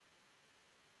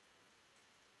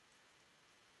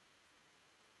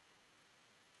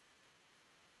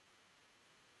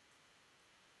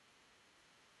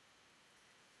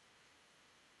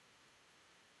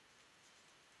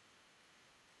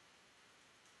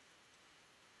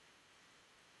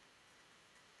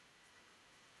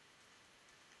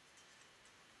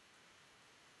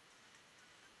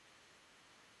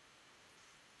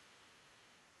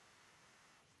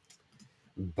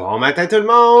Bon matin tout le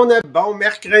monde, bon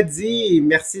mercredi,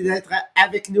 merci d'être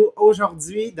avec nous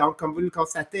aujourd'hui. Donc, comme vous le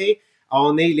constatez,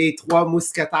 on est les trois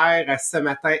mousquetaires ce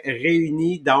matin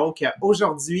réunis. Donc,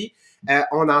 aujourd'hui,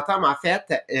 on entame en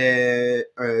fait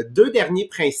deux derniers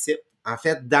principes. En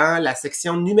fait, dans la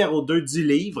section numéro 2 du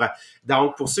livre.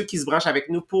 Donc, pour ceux qui se branchent avec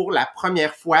nous pour la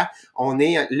première fois, on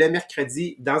est le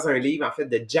mercredi dans un livre, en fait,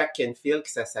 de Jack Canfield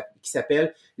qui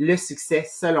s'appelle Le succès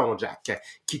selon Jack,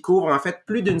 qui couvre en fait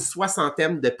plus d'une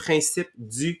soixantaine de principes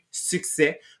du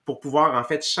succès pour pouvoir en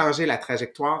fait changer la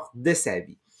trajectoire de sa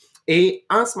vie. Et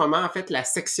en ce moment, en fait, la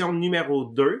section numéro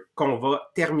 2 qu'on va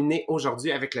terminer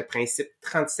aujourd'hui avec le principe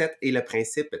 37 et le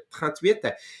principe 38,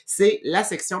 c'est la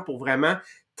section pour vraiment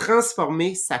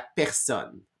transformer sa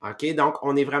personne. OK? Donc,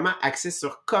 on est vraiment axé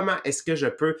sur comment est-ce que je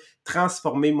peux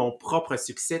transformer mon propre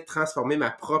succès, transformer ma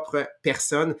propre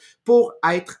personne pour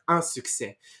être en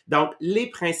succès. Donc, les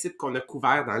principes qu'on a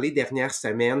couverts dans les dernières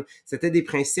semaines, c'était des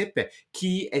principes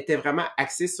qui étaient vraiment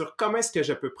axés sur comment est-ce que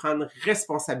je peux prendre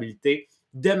responsabilité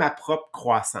de ma propre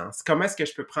croissance. Comment est-ce que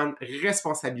je peux prendre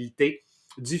responsabilité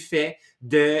du fait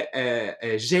de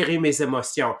gérer mes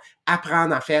émotions,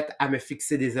 apprendre en fait à me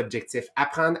fixer des objectifs,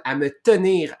 apprendre à me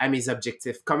tenir à mes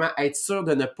objectifs, comment être sûr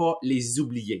de ne pas les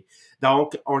oublier.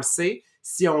 Donc, on le sait,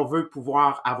 si on veut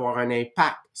pouvoir avoir un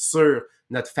impact sur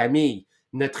notre famille,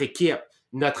 notre équipe,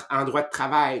 notre endroit de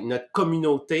travail, notre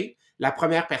communauté, la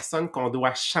première personne qu'on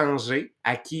doit changer,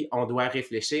 à qui on doit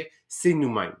réfléchir, c'est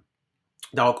nous-mêmes.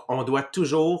 Donc, on doit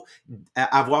toujours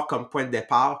avoir comme point de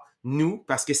départ nous,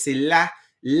 parce que c'est la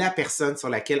personne sur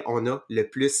laquelle on a le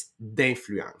plus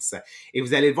d'influence. Et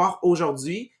vous allez voir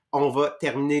aujourd'hui, on va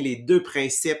terminer les deux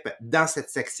principes dans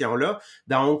cette section-là.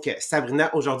 Donc,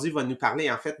 Sabrina, aujourd'hui, va nous parler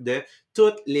en fait de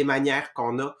toutes les manières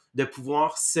qu'on a de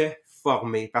pouvoir se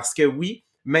former. Parce que oui,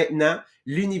 maintenant,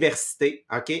 l'université,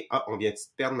 OK? Ah, on vient de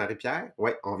perdre Marie-Pierre?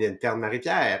 Oui, on vient de perdre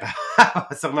Marie-Pierre. On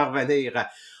va sûrement revenir.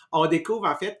 On découvre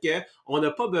en fait que on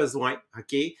n'a pas besoin,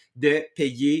 ok, de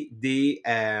payer de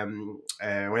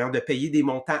payer des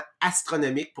montants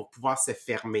astronomiques pour pouvoir se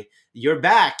fermer. You're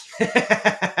back.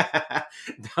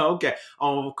 Donc,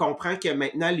 on comprend que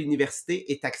maintenant l'université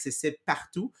est accessible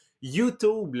partout.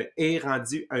 YouTube est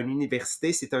rendu une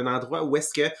université. C'est un endroit où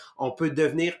est-ce que on peut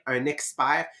devenir un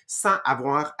expert sans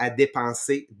avoir à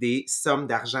dépenser des sommes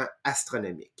d'argent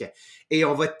astronomiques. Et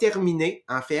on va terminer,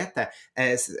 en fait,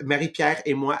 Marie-Pierre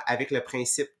et moi, avec le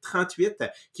principe 38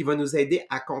 qui va nous aider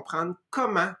à comprendre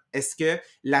comment est-ce que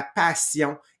la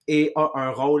passion a un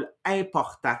rôle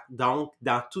important, donc,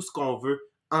 dans tout ce qu'on veut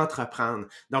entreprendre.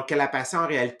 Donc, que la passion, en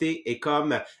réalité, est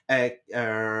comme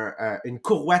une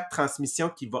courroie de transmission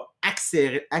qui va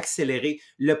accélérer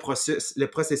le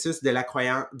processus de la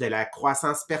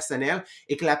croissance personnelle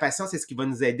et que la passion, c'est ce qui va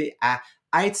nous aider à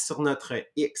être sur notre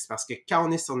X. Parce que quand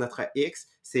on est sur notre X,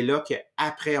 c'est là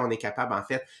qu'après, on est capable, en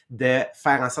fait, de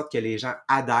faire en sorte que les gens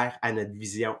adhèrent à notre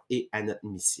vision et à notre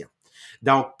mission.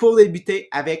 Donc, pour débuter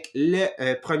avec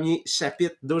le premier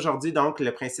chapitre d'aujourd'hui, donc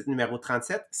le principe numéro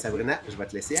 37, Sabrina, je vais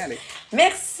te laisser aller.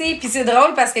 Merci. Puis c'est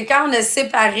drôle parce que quand on a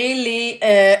séparé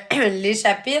les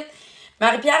chapitres,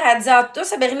 Marie-Pierre a dit « toi,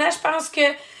 Sabrina, je pense que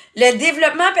le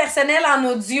développement personnel en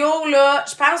audio, là,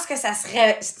 je pense que ça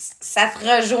te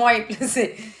rejoint. »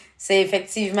 C'est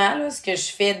effectivement là, ce que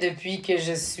je fais depuis que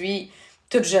je suis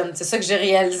toute jeune. C'est ça que j'ai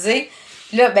réalisé.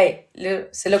 Là,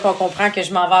 c'est là qu'on comprend que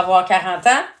je m'en vais avoir 40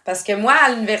 ans. Parce que moi, à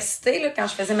l'université, là, quand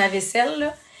je faisais ma vaisselle,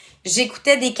 là,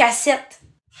 j'écoutais des cassettes.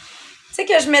 Tu sais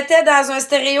que je mettais dans un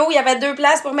stéréo, il y avait 2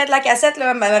 places pour mettre la cassette,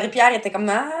 là. Marie-Pierre était comme,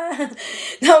 ah.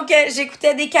 Donc,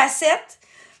 j'écoutais des cassettes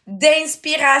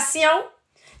d'inspiration.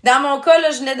 Dans mon cas,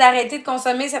 là, je venais d'arrêter de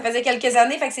consommer, ça faisait quelques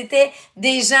années. Fait que c'était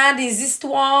des gens, des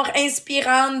histoires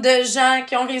inspirantes de gens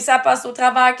qui ont réussi à passer au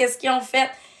travers, qu'est-ce qu'ils ont fait.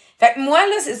 Fait que moi,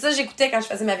 là, c'est ça que j'écoutais quand je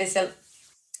faisais ma vaisselle.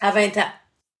 À 20 ans.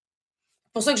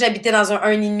 C'est pour ça que j'habitais dans un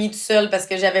 1,5 tout seul, parce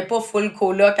que j'avais pas full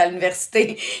coloc à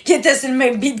l'université qui était sur le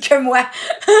même beat que moi.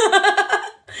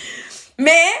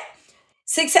 Mais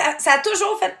c'est que ça a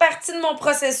toujours fait partie de mon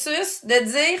processus de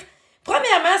dire,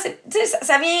 premièrement,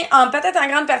 ça vient peut-être en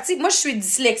grande partie, moi je suis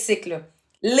dyslexique, là.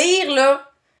 Lire,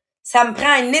 là, ça me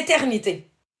prend une éternité.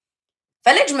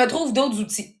 Fallait que je me trouve d'autres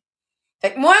outils.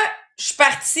 Fait que moi, je suis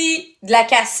partie de la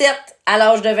cassette à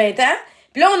l'âge de 20 ans,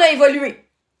 puis là, on a évolué.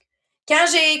 Quand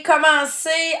j'ai commencé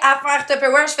à faire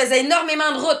Tupperware, je faisais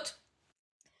énormément de routes.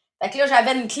 Fait que là,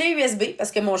 j'avais une clé USB,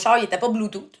 parce que mon char, il était pas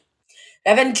Bluetooth.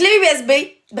 J'avais une clé USB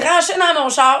branchée dans mon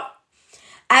char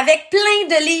avec plein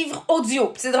de livres audio.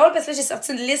 Puis c'est drôle parce que j'ai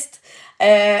sorti une liste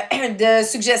de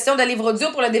suggestions de livres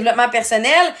audio pour le développement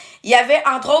personnel. Il y avait,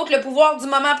 entre autres, Le pouvoir du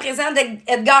moment présent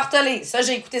d'Edgar Tolle. Ça,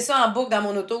 j'ai écouté ça en boucle dans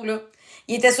mon auto, là.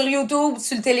 Il était sur YouTube,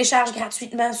 tu le télécharges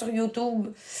gratuitement sur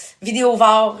YouTube. Vidéo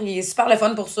VAR, il est super le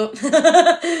fun pour ça.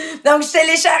 Donc, je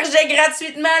téléchargeais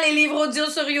gratuitement les livres audio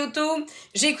sur YouTube.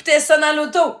 J'écoutais ça dans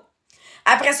l'auto.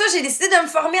 Après ça, j'ai décidé de me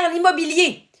former en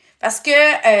immobilier. Parce que,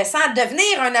 sans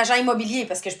devenir un agent immobilier,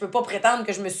 parce que je peux pas prétendre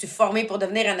que je me suis formée pour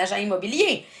devenir un agent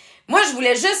immobilier. Moi, je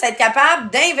voulais juste être capable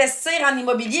d'investir en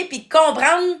immobilier puis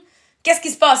comprendre qu'est-ce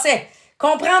qui se passait.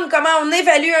 Comprendre comment on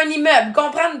évalue un immeuble.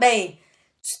 Comprendre,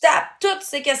 tu tapes toutes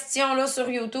ces questions-là sur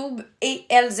YouTube et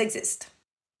elles existent.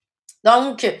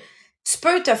 Donc, tu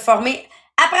peux te former.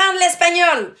 Apprendre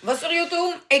l'espagnol. Va sur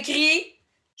YouTube, écris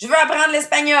 « Je veux apprendre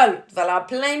l'espagnol ». Tu vas avoir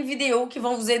plein de vidéos qui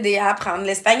vont vous aider à apprendre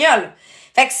l'espagnol.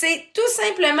 Fait que c'est tout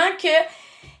simplement que,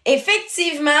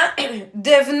 effectivement,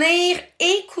 de venir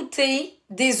écouter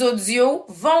des audios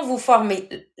vont vous former.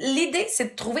 L'idée,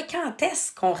 c'est de trouver quand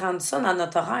est-ce qu'on rentre ça dans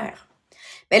notre horaire.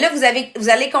 Mais là, vous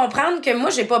allez comprendre que moi,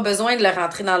 j'ai pas besoin de le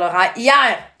rentrer dans l'horaire.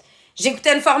 Hier,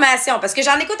 j'écoutais une formation, parce que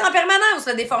j'en écoute en permanence,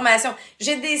 là, des formations.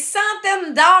 J'ai des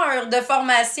centaines d'heures de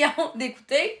formation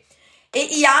d'écouter. Et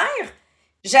hier,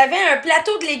 j'avais un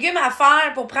plateau de légumes à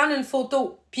faire pour prendre une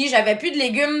photo. Puis, j'avais plus de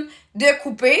légumes de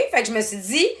couper. Fait que je me suis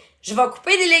dit, je vais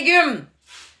couper des légumes.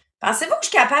 Pensez-vous que je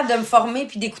suis capable de me former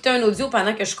puis d'écouter un audio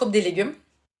pendant que je coupe des légumes?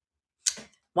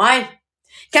 Ouais.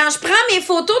 Quand je prends mes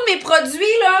photos de mes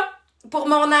produits, là, pour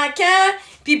mon encan,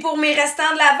 puis pour mes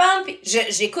restants de la vente, puis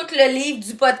j'écoute le livre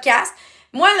du podcast.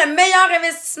 Moi, le meilleur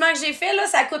investissement que j'ai fait, là,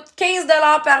 ça coûte 15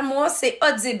 $ par mois, c'est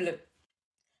Audible.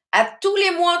 À tous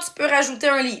les mois, tu peux rajouter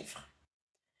un livre.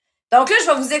 Donc là, je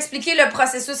vais vous expliquer le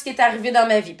processus qui est arrivé dans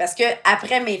ma vie. Parce que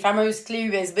après mes fameuses clés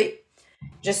USB,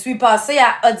 je suis passée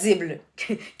à Audible,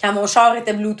 quand mon char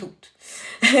était Bluetooth.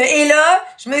 Et là,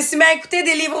 je me suis mis à écouter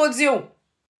des livres audio.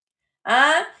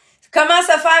 Hein? Comment se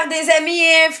faire des amis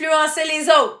et influencer les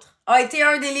autres a été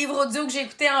un des livres audio que j'ai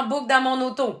écouté en boucle dans mon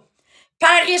auto.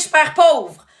 Père riche, père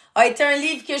pauvre a été un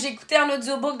livre que j'écoutais en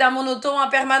audiobook dans mon auto en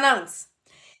permanence.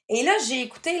 Et là, j'ai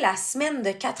écouté la semaine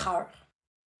de 4 heures.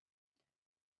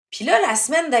 Puis là, la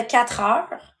semaine de 4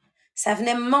 heures, ça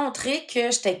venait me montrer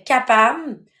que j'étais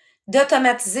capable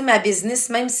d'automatiser ma business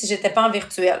même si j'étais pas en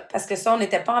virtuel. Parce que ça, on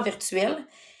n'était pas en virtuel.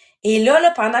 Et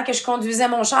là, pendant que je conduisais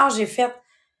mon char, j'ai fait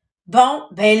bon,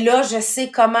 là, je sais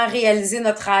comment réaliser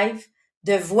notre rêve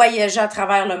de voyager à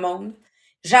travers le monde.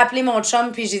 J'ai appelé mon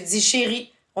chum puis j'ai dit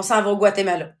chérie, on s'en va au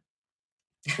Guatemala.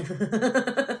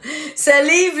 Ce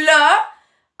livre-là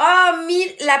a mis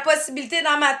la possibilité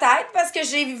dans ma tête parce que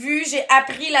j'ai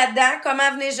appris là-dedans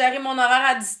comment venir gérer mon horaire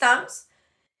à distance.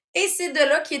 Et c'est de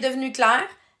là qu'il est devenu clair,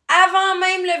 avant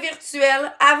même le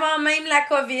virtuel, avant même la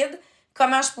COVID,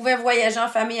 comment je pouvais voyager en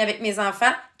famille avec mes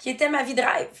enfants, qui était ma vie de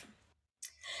rêve.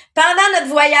 Pendant notre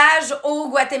voyage au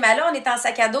Guatemala, on est en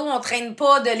sac à dos, on traîne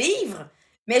pas de livres,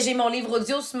 mais j'ai mon livre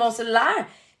audio sur mon cellulaire.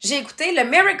 J'ai écouté le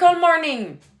Miracle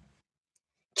Morning,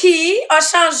 qui a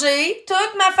changé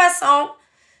toute ma façon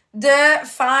de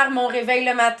faire mon réveil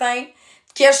le matin,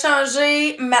 qui a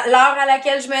changé l'heure à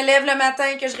laquelle je me lève le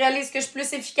matin, que je réalise que je suis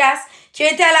plus efficace, qui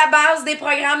a été à la base des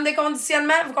programmes de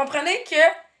conditionnement. Vous comprenez que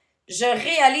je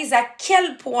réalise à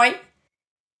quel point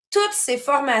toutes ces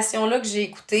formations-là que j'ai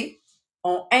écoutées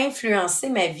ont influencé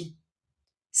ma vie.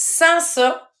 Sans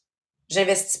ça,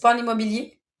 j'investis pas en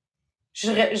immobilier.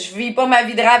 Je vis pas ma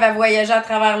vie de rêve à voyager à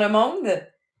travers le monde.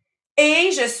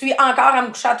 Et je suis encore à me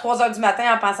coucher à 3 heures du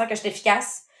matin en pensant que je suis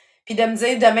efficace. Puis de me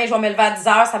dire, demain, je vais me lever à 10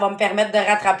 heures, ça va me permettre de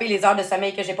rattraper les heures de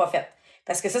sommeil que j'ai pas faites.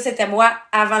 Parce que ça, c'était moi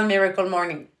avant le Miracle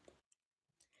Morning.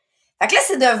 Fait que là,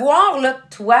 c'est de voir, là,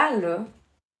 toi, là,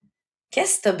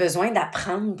 qu'est-ce que tu as besoin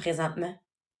d'apprendre présentement?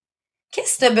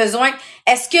 Qu'est-ce que tu as besoin?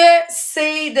 Est-ce que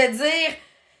c'est de dire,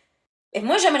 et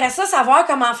moi, j'aimerais ça savoir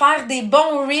comment faire des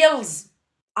bons Reels.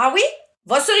 Ah oui?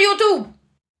 Va sur YouTube.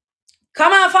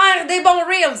 Comment faire des bons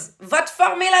Reels? Va te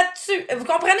former là-dessus. Vous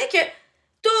comprenez que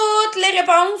toutes les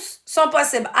réponses sont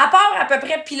possibles. À part à peu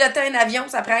près piloter un avion,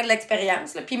 ça prend de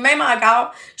l'expérience. Là. Puis même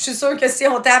encore, je suis sûre que si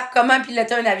on tape comment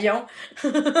piloter un avion, on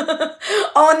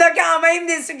a quand même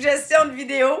des suggestions de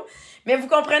vidéos. Mais vous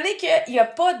comprenez qu'il n'y a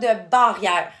pas de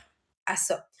barrière à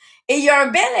ça. Et il y a un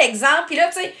bel exemple. Puis là,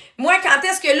 tu sais, moi, quand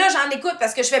est-ce que là, j'en écoute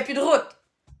parce que je fais plus de route?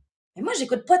 Mais moi,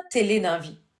 j'écoute pas de télé dans la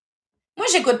vie. Moi,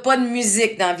 j'écoute pas de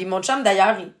musique dans la vie. Mon chum,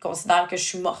 d'ailleurs, il considère que je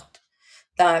suis morte.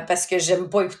 Parce que j'aime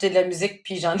pas écouter de la musique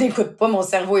puis j'en écoute pas. Mon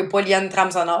cerveau est pas lié à une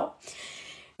trame sonore.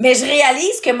 Mais je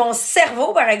réalise que mon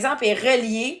cerveau, par exemple, est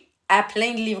relié à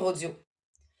plein de livres audio.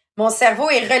 Mon cerveau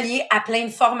est relié à plein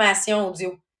de formations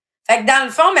audio. Fait que dans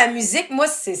le fond, ma musique, moi,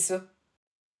 c'est ça.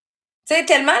 Tu sais,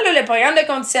 tellement, là, le programme de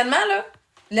conditionnement, là,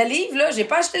 le livre, là, j'ai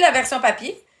pas acheté la version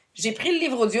papier. J'ai pris le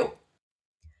livre audio.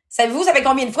 Savez-vous, ça fait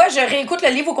combien de fois je réécoute le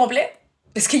livre au complet?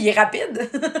 Parce qu'il est rapide.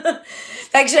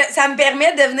 Fait que ça me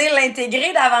permet de venir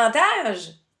l'intégrer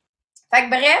davantage. Fait que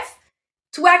bref,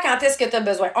 toi, quand est-ce que tu as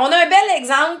besoin? On a un bel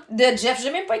exemple de Jeff.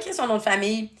 J'ai même pas écrit son nom de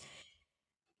famille.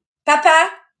 Papa,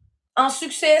 en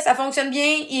succès, ça fonctionne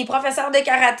bien. Il est professeur de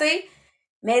karaté.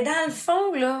 Mais dans le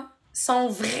fond, là, son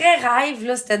vrai rêve,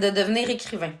 là, c'était de devenir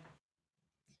écrivain.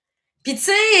 Puis tu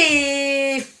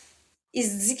sais, il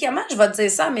se dit, comment je vais dire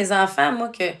ça à mes enfants, moi,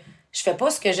 que je fais pas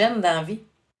ce que j'aime dans la vie.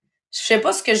 Je fais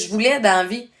pas ce que je voulais dans la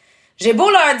vie. J'ai beau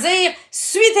leur dire,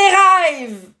 suis tes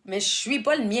rêves, mais je suis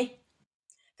pas le mien.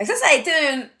 Fait que ça a été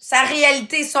sa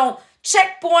réalité, son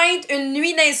checkpoint, une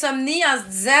nuit d'insomnie en se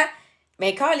disant,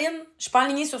 mais Colin, je suis pas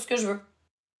alignée sur ce que je veux.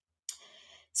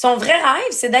 Son vrai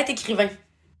rêve, c'est d'être écrivain.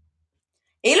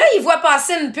 Et là, il voit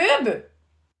passer une pub.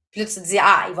 Puis là, tu te dis,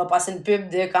 il va passer une pub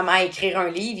de comment écrire un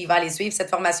livre, il va aller suivre cette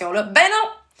formation-là. Ben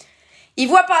non! Il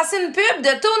voit passer une pub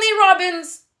de Tony Robbins.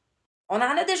 On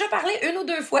en a déjà parlé une ou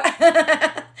deux fois.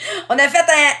 On a fait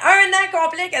un an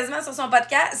complet quasiment sur son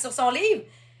podcast, sur son livre.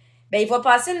 Ben, il voit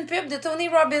passer une pub de Tony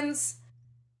Robbins.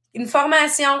 Une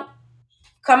formation.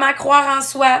 Comment croire en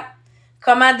soi.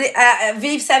 Comment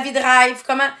vivre sa vie de rêve.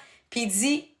 Puis il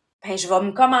dit, ben, je vais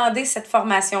me commander cette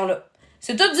formation-là.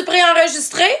 C'est tout du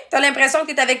préenregistré. T'as l'impression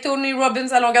que t'es avec Tony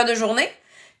Robbins à longueur de journée.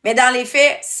 Mais dans les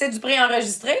faits, c'est du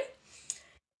préenregistré.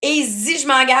 Et il se dit, je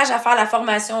m'engage à faire la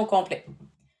formation au complet.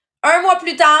 Un mois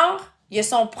plus tard, il a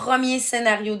son premier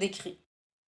scénario d'écrit.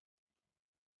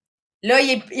 Là,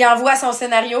 il envoie son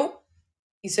scénario.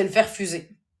 Il se le fait refuser.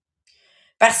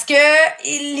 Parce que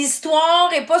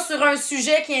l'histoire est pas sur un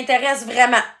sujet qui intéresse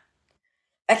vraiment.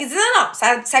 Fait qu'il dit, non,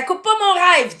 ça coupe pas mon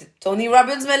rêve. Tony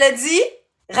Robbins me l'a dit.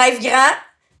 Rêve grand.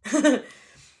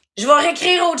 Je vais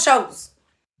réécrire autre chose.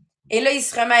 Et là, il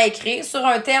se remet à écrire sur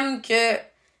un thème qui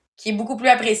est beaucoup plus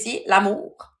apprécié,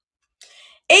 l'amour.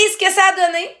 Et ce que ça a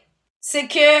donné, c'est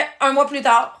que un mois plus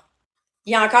tard,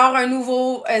 il y a encore un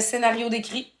nouveau scénario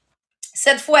d'écrit.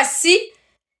 Cette fois-ci,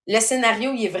 le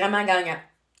scénario, il est vraiment gagnant.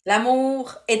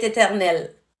 L'amour est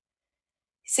éternel.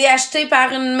 C'est acheté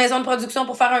par une maison de production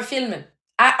pour faire un film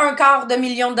à $250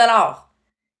 000.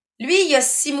 Lui, il y a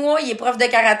 6 mois, il est prof de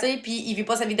karaté puis il vit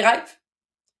pas sa vie de rêve.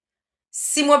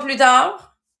 6 mois plus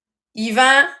tard, il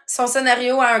vend son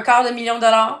scénario à $250 000.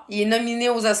 Il est nominé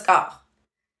aux Oscars.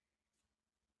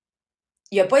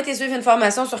 Il n'a pas été suivre une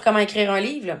formation sur comment écrire un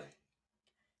livre. Là.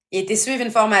 Il a été suivre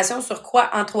une formation sur quoi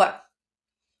en toi.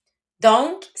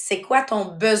 Donc, c'est quoi ton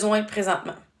besoin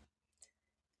présentement?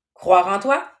 Croire en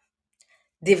toi,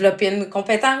 développer une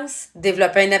compétence,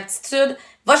 développer une aptitude.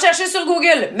 Va chercher sur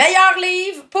Google, meilleur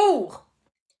livre pour.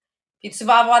 Puis tu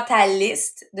vas avoir ta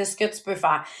liste de ce que tu peux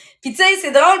faire. Puis tu sais,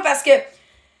 c'est drôle parce que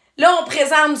là, on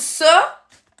présente ça.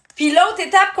 Puis l'autre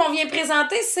étape qu'on vient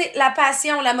présenter, c'est la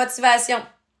passion, la motivation.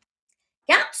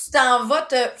 Quand tu t'en vas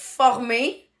te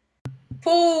former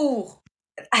pour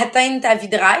atteindre ta vie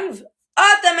de rêve,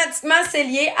 automatiquement, c'est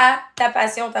lié à ta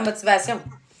passion, ta motivation.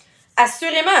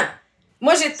 Assurément.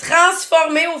 Moi, j'ai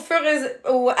transformé au fur et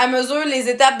à mesure les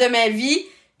étapes de ma vie.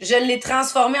 Je l'ai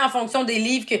transformé en fonction des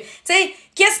livres que... Tu sais,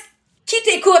 qui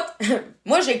t'écoute?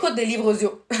 Moi, j'écoute des livres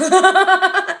audio.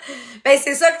 Ben,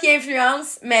 c'est ça qui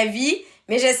influence ma vie.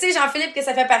 Mais je sais, Jean-Philippe, que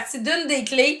ça fait partie d'une des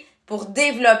clés pour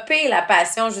développer la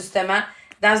passion, justement,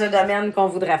 dans un domaine qu'on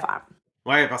voudrait faire.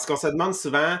 Oui, parce qu'on se demande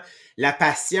souvent, la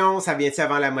passion, ça vient-tu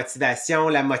avant la motivation,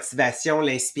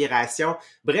 l'inspiration?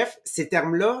 Bref, ces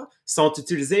termes-là sont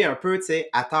utilisés un peu, tu sais,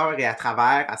 à tort et à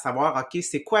travers, à savoir, OK,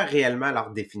 c'est quoi réellement leur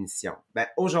définition? Ben,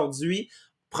 aujourd'hui,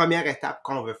 première étape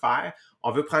qu'on veut faire,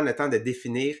 on veut prendre le temps de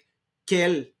définir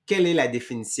quelle est la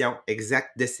définition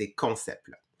exacte de ces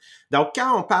concepts-là. Donc,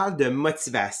 quand on parle de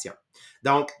motivation,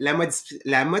 donc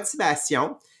la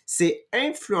motivation, c'est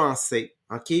influencé,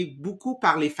 OK, beaucoup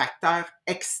par les facteurs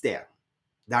externes.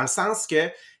 Dans le sens que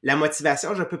la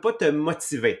motivation, je ne peux pas te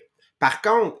motiver. Par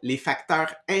contre, les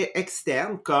facteurs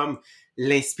externes comme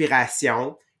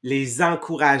l'inspiration, les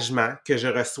encouragements que je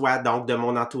reçois donc de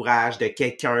mon entourage, de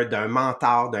quelqu'un, d'un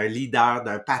mentor, d'un leader,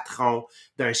 d'un patron,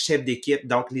 d'un chef d'équipe.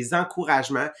 Donc, les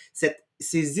encouragements,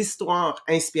 ces histoires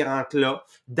inspirantes-là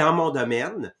dans mon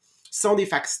domaine sont des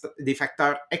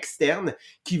facteurs externes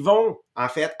qui vont, en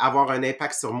fait, avoir un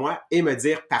impact sur moi et me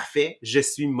dire, parfait, je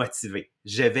suis motivé.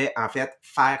 Je vais, en fait,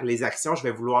 faire les actions, je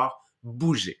vais vouloir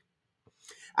bouger.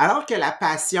 Alors que la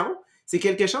passion, c'est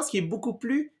quelque chose qui est beaucoup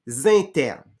plus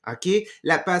interne, OK?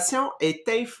 La passion est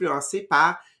influencée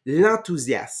par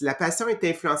l'enthousiasme. La passion est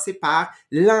influencée par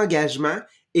l'engagement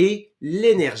et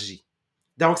l'énergie.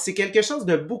 Donc, c'est quelque chose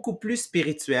de beaucoup plus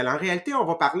spirituel. En réalité, on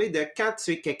va parler de quand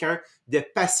tu es quelqu'un de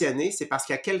passionné, c'est parce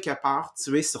qu'à quelque part,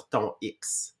 tu es sur ton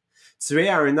X. Tu es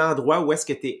à un endroit où est-ce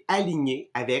que tu es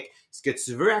aligné avec ce que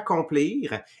tu veux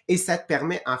accomplir et ça te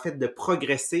permet en fait de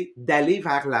progresser, d'aller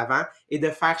vers l'avant et de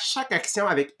faire chaque action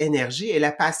avec énergie. Et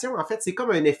la passion, en fait, c'est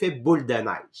comme un effet boule de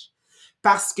neige.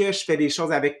 Parce que je fais des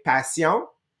choses avec passion,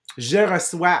 je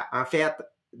reçois en fait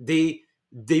des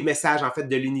messages en fait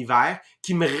de l'univers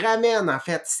qui me ramènent en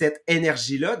fait cette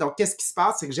énergie-là. Donc, qu'est-ce qui se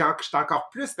passe? C'est que je suis encore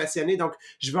plus passionné, donc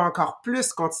je veux encore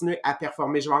plus continuer à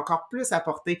performer, je veux encore plus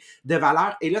apporter de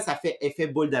valeur et là, ça fait effet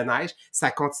boule de neige, ça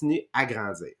continue à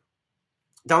grandir.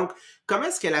 Donc, comment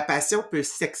est-ce que la passion peut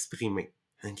s'exprimer?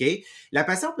 OK? La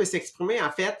passion peut s'exprimer,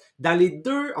 en fait, dans les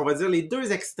deux, on va dire, les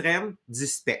deux extrêmes du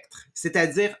spectre.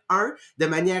 C'est-à-dire, un, de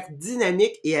manière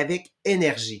dynamique et avec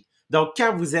énergie. Donc,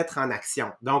 quand vous êtes en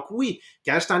action. Donc, oui,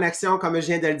 quand je suis en action, comme je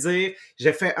viens de le dire,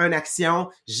 je fais une action,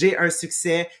 j'ai un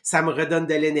succès, ça me redonne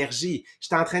de l'énergie. Je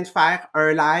suis en train de faire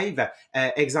un live,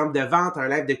 exemple de vente, un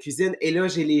live de cuisine, et là,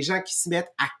 j'ai les gens qui se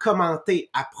mettent à commenter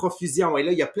à profusion. Et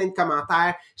là, il y a plein de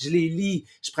commentaires, je les lis,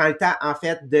 je prends le temps, en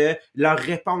fait, de leur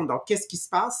répondre. Donc, qu'est-ce qui se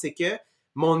passe? C'est que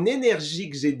mon énergie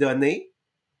que j'ai donnée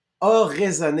a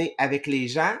résonné avec les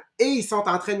gens et ils sont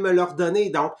en train de me leur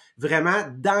donner. Donc, vraiment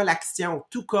dans l'action,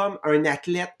 tout comme un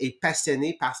athlète est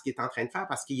passionné par ce qu'il est en train de faire,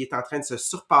 parce qu'il est en train de se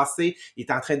surpasser, il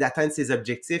est en train d'atteindre ses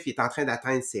objectifs, il est en train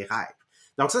d'atteindre ses rêves.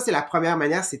 Donc ça, c'est la première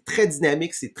manière, c'est très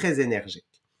dynamique, c'est très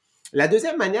énergique. La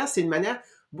deuxième manière, c'est une manière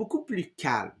beaucoup plus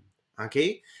calme. OK?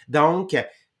 Donc,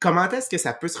 comment est-ce que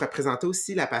ça peut se représenter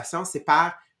aussi la passion? C'est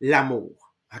par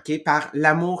l'amour. OK? Par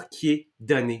l'amour qui est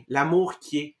donné, l'amour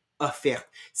qui est offerte.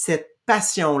 Cette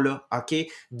passion-là, OK,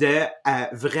 de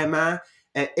vraiment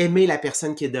aimer la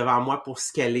personne qui est devant moi pour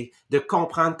ce qu'elle est, de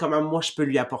comprendre comment moi je peux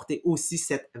lui apporter aussi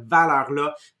cette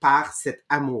valeur-là par cet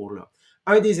amour-là.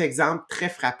 Un des exemples très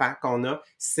frappants qu'on a,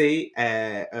 c'est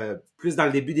plus dans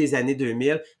le début des années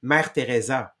 2000, Mère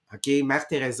Teresa, OK, Mère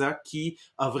Teresa qui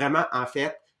a vraiment en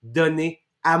fait donné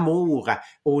amour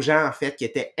aux gens en fait qui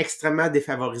étaient extrêmement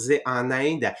défavorisés en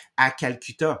Inde, à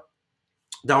Calcutta.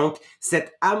 Donc,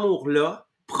 cet amour-là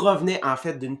provenait en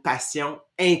fait d'une passion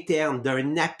interne,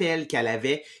 d'un appel qu'elle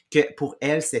avait, que pour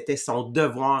elle, c'était son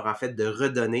devoir en fait de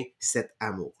redonner cet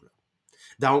amour-là.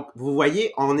 Donc, vous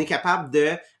voyez, on est capable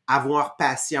de avoir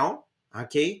passion,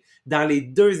 OK, dans les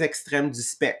deux extrêmes du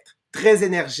spectre. Très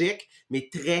énergique, mais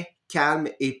très calme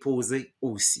et posé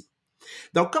aussi.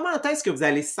 Donc, comment est-ce que vous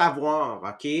allez savoir,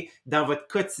 OK, dans votre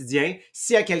quotidien,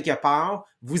 si à quelque part,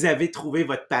 vous avez trouvé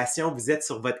votre passion, vous êtes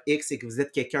sur votre X et que vous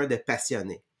êtes quelqu'un de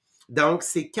passionné? Donc,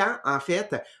 c'est quand, en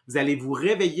fait, vous allez vous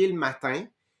réveiller le matin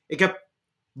et que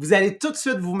vous allez tout de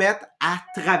suite vous mettre à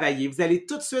travailler. Vous allez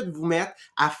tout de suite vous mettre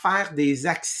à faire des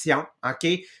actions, OK,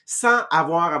 sans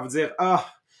avoir à vous dire, ah,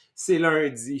 oh, c'est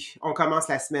lundi, on commence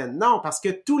la semaine. Non, parce que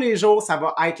tous les jours, ça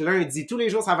va être lundi, tous les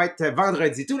jours, ça va être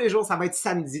vendredi, tous les jours, ça va être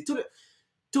samedi,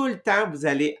 tout le temps, vous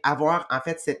allez avoir en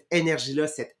fait cette énergie-là,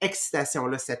 cette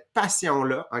excitation-là, cette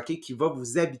passion-là, OK, qui va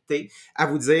vous habiter à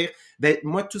vous dire, ben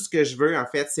moi, tout ce que je veux, en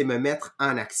fait, c'est me mettre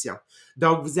en action.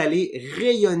 Donc, vous allez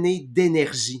rayonner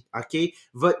d'énergie, OK?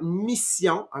 Votre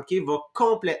mission, OK, va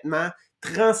complètement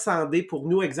transcender pour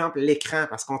nous, exemple, l'écran,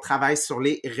 parce qu'on travaille sur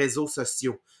les réseaux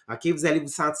sociaux. OK? Vous allez vous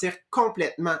sentir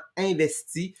complètement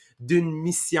investi d'une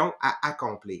mission à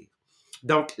accomplir.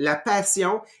 Donc, la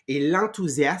passion et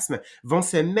l'enthousiasme vont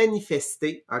se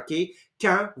manifester, OK,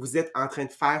 quand vous êtes en train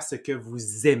de faire ce que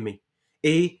vous aimez.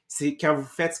 Et c'est quand vous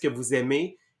faites ce que vous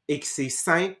aimez et que c'est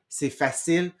simple, c'est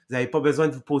facile, vous n'avez pas besoin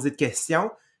de vous poser de questions,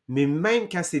 mais même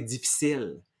quand c'est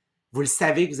difficile, vous le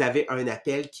savez que vous avez un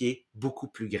appel qui est beaucoup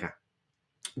plus grand.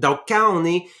 Donc, quand on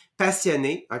est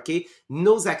passionné, OK,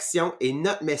 nos actions et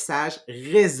notre message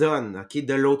résonnent, OK,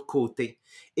 de l'autre côté.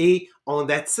 Et on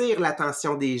attire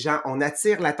l'attention des gens, on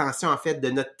attire l'attention, en fait, de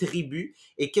notre tribu.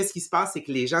 Et qu'est-ce qui se passe? C'est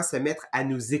que les gens se mettent à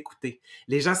nous écouter.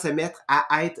 Les gens se mettent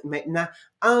à être maintenant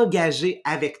engagés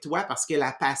avec toi parce que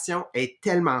la passion est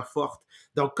tellement forte.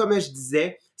 Donc, comme je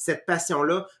disais, cette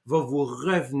passion-là va vous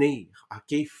revenir,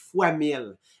 OK, fois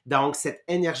 1000. Donc, cette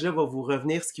énergie-là va vous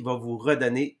revenir, ce qui va vous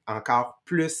redonner encore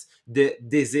plus de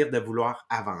désir de vouloir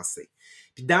avancer.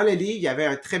 Puis dans le livre, il y avait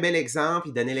un très bel exemple.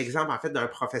 Il donnait l'exemple, en fait, d'un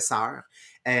professeur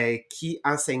qui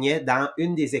enseignait dans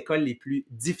une des écoles les plus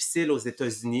difficiles aux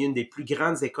États-Unis, une des plus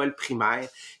grandes écoles primaires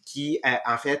qui,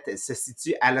 en fait, se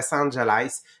situe à Los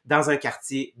Angeles, dans un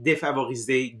quartier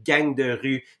défavorisé, gang de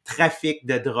rue, trafic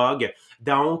de drogue.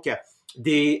 Donc,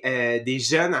 des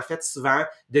jeunes, en fait, souvent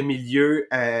de milieux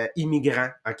immigrants,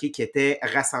 OK, qui étaient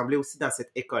rassemblés aussi dans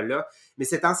cette école-là. Mais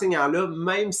cet enseignant-là,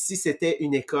 même si c'était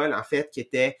une école, en fait, qui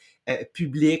était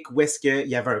publique, où est-ce qu'il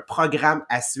y avait un programme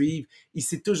à suivre, il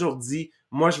s'est toujours dit,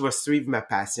 moi, je vais suivre ma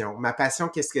passion. Ma passion,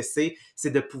 qu'est-ce que c'est?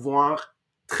 C'est de pouvoir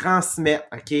transmettre,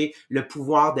 OK, le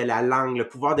pouvoir de la langue, le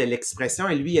pouvoir de l'expression.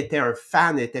 Et lui était un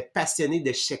fan, était passionné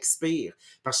de Shakespeare,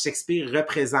 parce que Shakespeare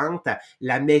représente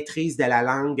la maîtrise de la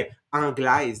langue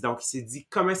anglaise. Donc, il s'est dit,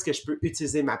 comment est-ce que je peux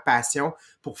utiliser ma passion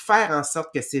pour faire en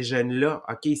sorte que ces jeunes-là,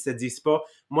 OK, ils se disent pas,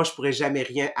 moi, je pourrais jamais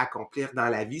rien accomplir dans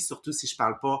la vie, surtout si je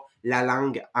parle pas la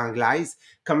langue anglaise.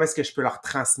 Comment est-ce que je peux leur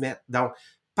transmettre? Donc,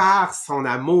 par son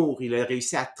amour, il a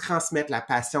réussi à transmettre la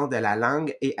passion de la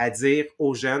langue et à dire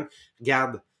aux jeunes,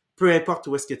 regarde, peu importe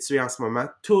où est-ce que tu es en ce moment,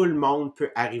 tout le monde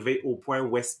peut arriver au point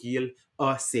où est-ce qu'il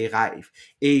a ses rêves.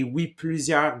 Et oui,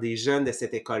 plusieurs des jeunes de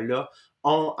cette école-là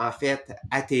ont en fait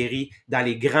atterri dans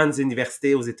les grandes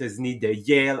universités aux États-Unis de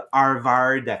Yale,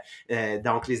 Harvard,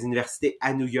 donc les universités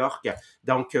à New York.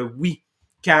 Donc oui,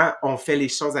 quand on fait les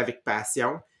choses avec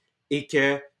passion et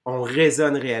que on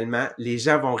résonne réellement, les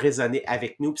gens vont résonner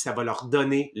avec nous, puis ça va leur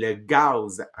donner le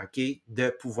gaz, OK, de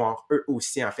pouvoir eux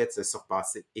aussi, en fait, se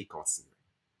surpasser et continuer.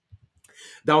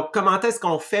 Donc, comment est-ce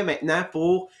qu'on fait maintenant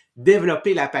pour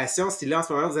développer la passion? Si là, en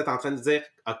ce moment, vous êtes en train de dire,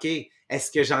 OK,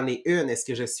 est-ce que j'en ai une? Est-ce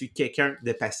que je suis quelqu'un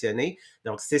de passionné?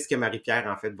 Donc, c'est ce que Marie-Pierre,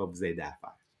 en fait, va vous aider à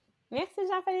faire. Merci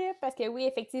Jean-Philippe, parce que oui,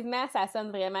 effectivement, ça sonne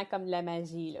vraiment comme de la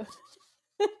magie, là.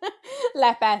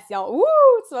 La passion. Ouh!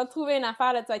 Tu vas trouver une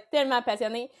affaire, là, tu vas être tellement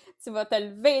passionné, tu vas te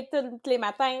lever tous les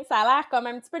matins, ça a l'air comme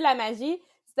un petit peu de la magie.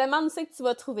 Tu te demandes où c'est que tu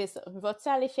vas trouver ça. Vas-tu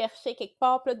aller chercher quelque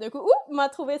part, puis là, de coup, ouh, m'a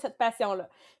trouvé cette passion-là.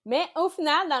 Mais au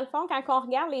final, dans le fond, quand on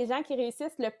regarde les gens qui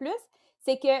réussissent le plus,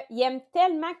 c'est qu'ils aiment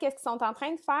tellement qu'est-ce qu'ils sont en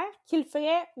train de faire qu'ils le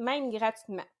feraient même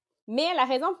gratuitement. Mais la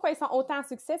raison pourquoi ils sont autant en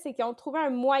succès, c'est qu'ils ont trouvé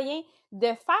un moyen de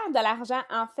faire de l'argent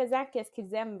en faisant qu'est-ce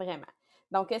qu'ils aiment vraiment.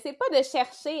 Donc, c'est pas de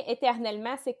chercher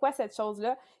éternellement c'est quoi cette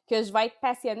chose-là que je vais être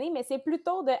passionnée, mais c'est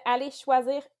plutôt d'aller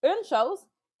choisir une chose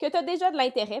que tu as déjà de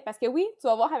l'intérêt. Parce que oui, tu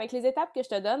vas voir avec les étapes que je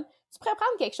te donne, tu pourrais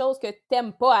prendre quelque chose que tu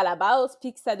n'aimes pas à la base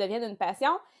puis que ça devienne une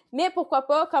passion, mais pourquoi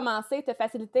pas commencer, te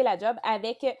faciliter la job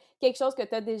avec quelque chose que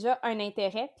tu as déjà un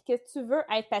intérêt puis que tu veux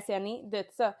être passionné de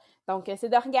ça. Donc, c'est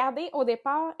de regarder au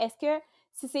départ, est-ce que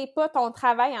si c'est pas ton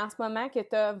travail en ce moment que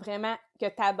tu as vraiment, que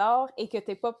tu adores et que tu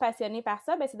n'es pas passionné par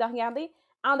ça, ben c'est de regarder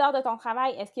en dehors de ton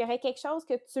travail, est-ce qu'il y aurait quelque chose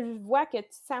que tu vois, que tu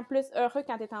te sens plus heureux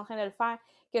quand tu es en train de le faire,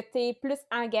 que tu es plus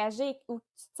engagé ou que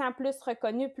tu te sens plus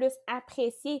reconnu, plus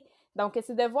apprécié. Donc,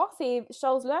 c'est de voir ces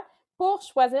choses-là pour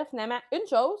choisir finalement une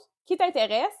chose qui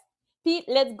t'intéresse, puis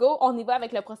let's go, on y va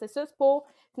avec le processus pour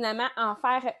finalement en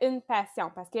faire une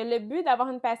passion. Parce que le but d'avoir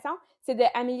une passion, c'est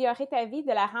d'améliorer ta vie,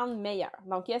 de la rendre meilleure.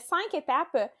 Donc, il y a 5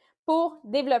 étapes pour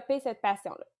développer cette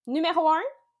passion-là. Numéro 1,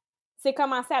 c'est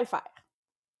commencer à le faire.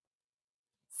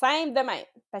 Simple de même.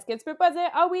 Parce que tu peux pas dire,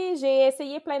 ah oui, j'ai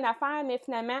essayé plein d'affaires, mais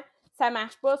finalement, ça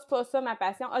marche pas, c'est pas ça ma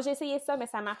passion. Ah, j'ai essayé ça, mais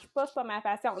ça marche pas, c'est pas ma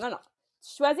passion. Non, non.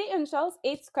 Tu choisis une chose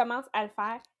et tu commences à le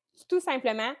faire tout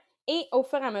simplement. Et au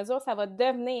fur et à mesure, ça va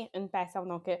devenir une passion.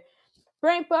 Donc, peu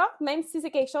importe, même si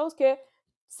c'est quelque chose que tu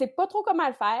sais pas trop comment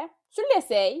le faire, tu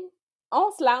l'essayes,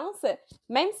 on se lance,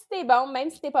 même si t'es bon,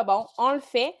 même si t'es pas bon, on le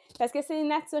fait, parce que c'est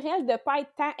naturel de pas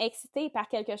être tant excité par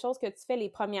quelque chose que tu fais les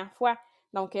premières fois.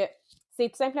 Donc, c'est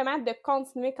tout simplement de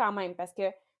continuer quand même, parce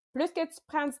que plus que tu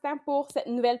prends du temps pour cette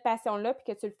nouvelle passion-là,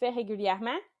 puis que tu le fais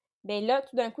régulièrement, bien là,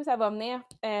 tout d'un coup, ça va venir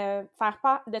faire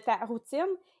part de ta routine,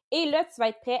 et là, tu vas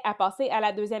être prêt à passer à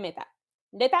la deuxième étape.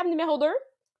 L'étape numéro 2,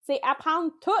 c'est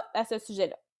apprendre tout à ce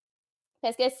sujet-là.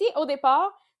 Parce que si, au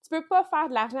départ, tu ne peux pas faire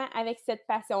de l'argent avec cette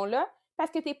passion-là, parce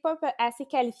que tu n'es pas assez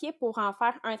qualifié pour en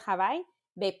faire un travail,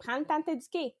 bien, prends le temps de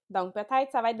t'éduquer. Donc,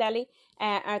 peut-être, ça va être d'aller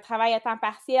à un travail à temps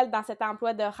partiel dans cet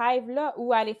emploi de rêve-là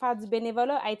ou aller faire du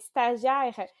bénévolat, être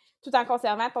stagiaire, tout en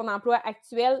conservant ton emploi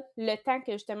actuel, le temps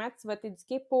que, justement, tu vas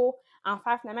t'éduquer pour en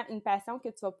faire, finalement, une passion que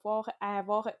tu vas pouvoir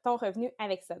avoir ton revenu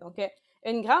avec ça. Donc,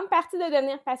 une grande partie de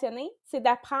devenir passionné, c'est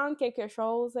d'apprendre quelque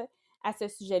chose à ce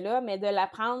sujet-là, mais de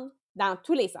l'apprendre dans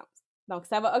tous les sens. Donc,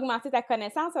 ça va augmenter ta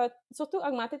connaissance, ça va surtout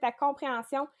augmenter ta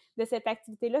compréhension de cette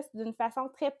activité-là d'une façon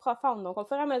très profonde. Donc, au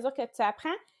fur et à mesure que tu apprends,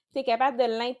 tu es capable de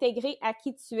l'intégrer à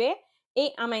qui tu es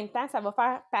et en même temps, ça va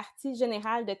faire partie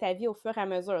générale de ta vie au fur et à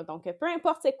mesure. Donc, peu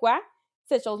importe c'est quoi,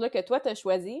 cette chose-là que toi, tu as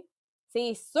choisie,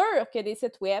 c'est sûr qu'il y a des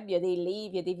sites web, il y a des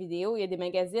livres, il y a des vidéos, il y a des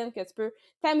magazines que tu peux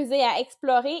t'amuser à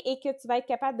explorer et que tu vas être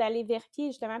capable d'aller vérifier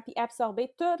justement puis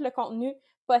absorber tout le contenu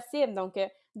possible. Donc,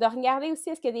 de regarder aussi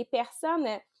est-ce qu'il y a des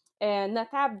personnes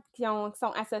notables qui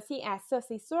sont associées à ça.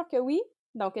 C'est sûr que oui.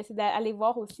 Donc, c'est d'aller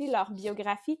voir aussi leur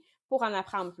biographie pour en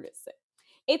apprendre plus.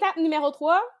 Étape numéro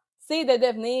 3, c'est de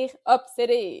devenir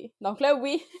obsédé. Donc là,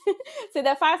 oui, c'est de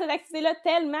faire cette activité-là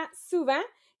tellement souvent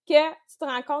que tu te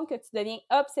rends compte que tu deviens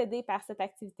obsédé par cette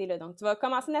activité-là. Donc, tu vas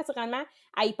commencer naturellement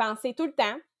à y penser tout le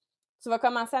temps. Tu vas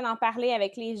commencer à en parler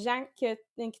avec les gens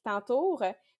qui t'entourent.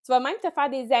 Tu vas même te faire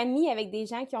des amis avec des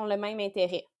gens qui ont le même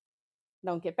intérêt.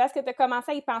 Donc, parce que tu as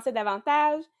commencé à y penser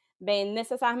davantage, bien,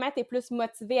 nécessairement, tu es plus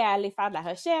motivé à aller faire de la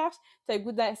recherche, tu as le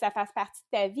goût que ça fasse partie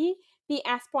de ta vie, puis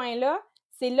à ce point-là,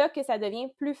 c'est là que ça devient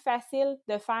plus facile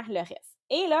de faire le reste.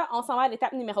 Et là, on s'en va à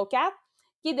l'étape numéro 4,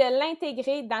 qui est de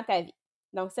l'intégrer dans ta vie.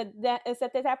 Donc,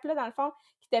 cette étape-là, dans le fond,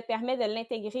 qui te permet de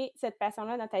l'intégrer, cette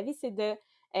passion-là dans ta vie, c'est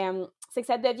que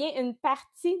ça devient une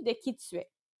partie de qui tu es.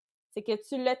 C'est que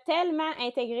tu l'as tellement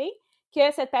intégré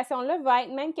que cette passion-là va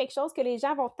être même quelque chose que les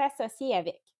gens vont t'associer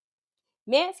avec.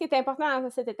 Mais ce qui est important dans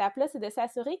cette étape-là, c'est de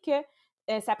s'assurer que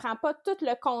ça ne prend pas tout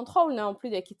le contrôle non plus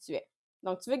de qui tu es.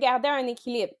 Donc, tu veux garder un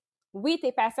équilibre. Oui,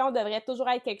 tes passions devraient toujours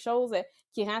être quelque chose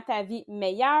qui rend ta vie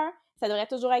meilleure. Ça devrait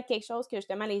toujours être quelque chose que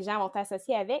justement les gens vont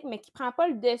t'associer avec, mais qui ne prend pas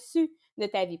le dessus de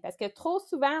ta vie. Parce que trop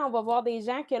souvent, on va voir des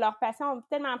gens que leurs passions ont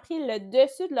tellement pris le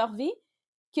dessus de leur vie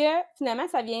que finalement,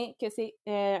 ça vient que c'est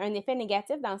un effet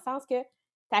négatif dans le sens que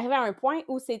tu arrives à un point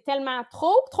où c'est tellement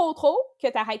trop que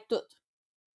tu arrêtes tout.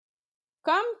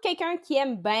 Comme quelqu'un qui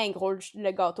aime bien gros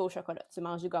le gâteau au chocolat. Tu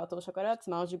manges du gâteau au chocolat, tu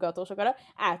manges du gâteau au chocolat.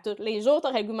 À tous les jours, tu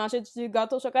aurais le goût de manger du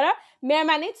gâteau au chocolat. Mais à un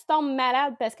moment donné, tu tombes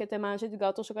malade parce que tu as mangé du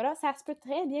gâteau au chocolat. Ça se peut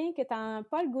très bien que tu n'aies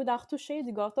pas le goût d'en retoucher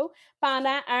du gâteau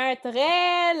pendant un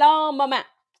très long moment.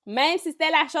 Même si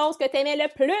c'était la chose que tu aimais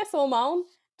le plus au monde,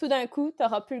 tout d'un coup, tu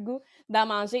n'auras plus le goût d'en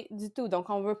manger du tout. Donc,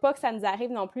 on ne veut pas que ça nous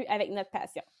arrive non plus avec notre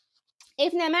passion. Et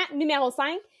finalement, numéro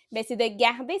 5, bien, c'est de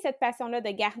garder cette passion-là, de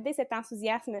garder cet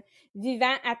enthousiasme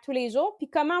vivant à tous les jours. Puis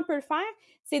comment on peut le faire?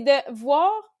 C'est de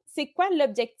voir c'est quoi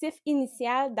l'objectif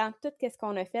initial dans tout ce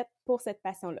qu'on a fait pour cette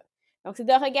passion-là. Donc, c'est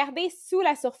de regarder sous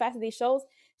la surface des choses,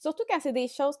 surtout quand c'est des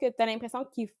choses que tu as l'impression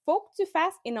qu'il faut que tu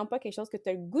fasses et non pas quelque chose que tu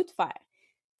as le goût de faire.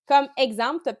 Comme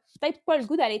exemple, tu n'as peut-être pas le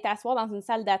goût d'aller t'asseoir dans une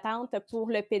salle d'attente pour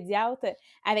le pédiatre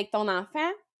avec ton enfant,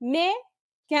 mais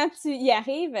quand tu y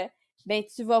arrives, bien,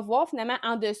 tu vas voir finalement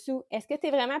en dessous, est-ce que tu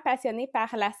es vraiment passionné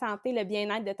par la santé, le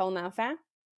bien-être de ton enfant?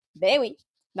 Ben oui.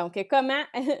 Donc, comment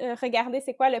regarder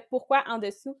c'est quoi le pourquoi en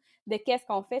dessous de qu'est-ce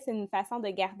qu'on fait? C'est une façon de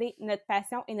garder notre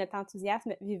passion et notre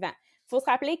enthousiasme vivant. Il faut se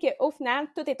rappeler qu'au final,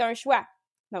 tout est un choix.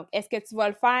 Donc, est-ce que tu vas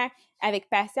le faire avec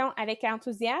passion, avec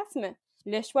enthousiasme?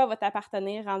 Le choix va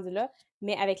t'appartenir rendu là,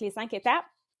 mais avec les 5 étapes,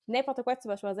 n'importe quoi que tu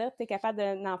vas choisir, tu es capable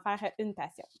d'en faire une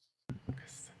passion.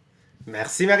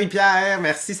 Merci Marie-Pierre,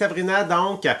 merci Sabrina.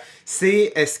 Donc,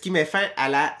 c'est ce qui met fin à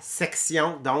la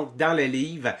section, donc dans le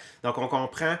livre. Donc, on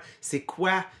comprend c'est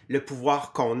quoi le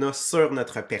pouvoir qu'on a sur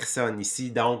notre personne ici.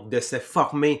 Donc, de se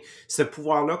former, ce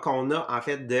pouvoir-là qu'on a en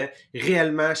fait de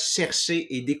réellement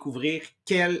chercher et découvrir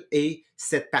quelle est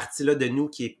cette partie-là de nous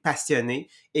qui est passionnée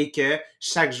et que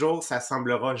chaque jour, ça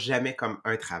semblera jamais comme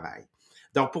un travail.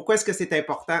 Donc, pourquoi est-ce que c'est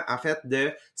important, en fait,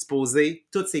 de se poser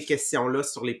toutes ces questions-là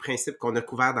sur les principes qu'on a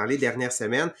couverts dans les dernières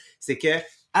semaines? C'est que,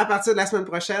 à partir de la semaine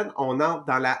prochaine, on entre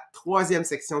dans la 3e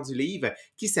section du livre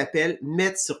qui s'appelle «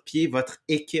 Mettre sur pied votre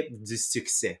équipe du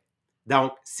succès ».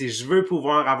 Donc, si je veux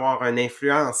pouvoir avoir une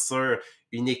influence sur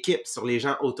une équipe, sur les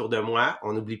gens autour de moi,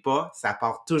 on n'oublie pas, ça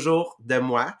part toujours de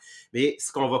moi. Mais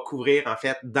ce qu'on va couvrir, en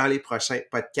fait, dans les prochains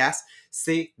podcasts,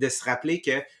 c'est de se rappeler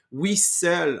que oui,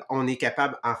 seul, on est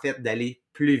capable, en fait, d'aller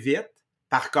plus vite.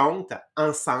 Par contre,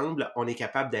 ensemble, on est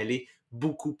capable d'aller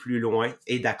beaucoup plus loin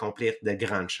et d'accomplir de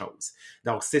grandes choses.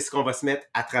 Donc, c'est ce qu'on va se mettre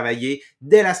à travailler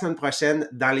dès la semaine prochaine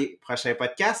dans les prochains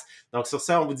podcasts. Donc, sur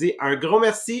ça, on vous dit un gros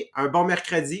merci, un bon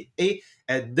mercredi et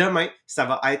demain, ça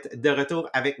va être de retour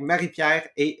avec Marie-Pierre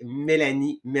et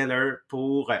Mélanie Miller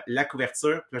pour la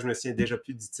couverture. Là, je me souviens déjà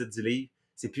plus du titre du livre.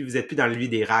 Vous êtes plus dans le lit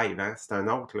des rêves, hein? C'est un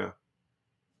autre, là.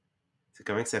 C'est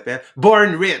comment il s'appelle?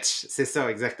 Born Rich! C'est ça,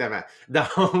 exactement.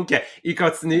 Donc, il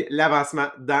continue l'avancement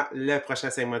dans le prochain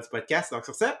segment du podcast. Donc,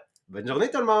 sur ça, bonne journée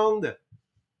tout le monde!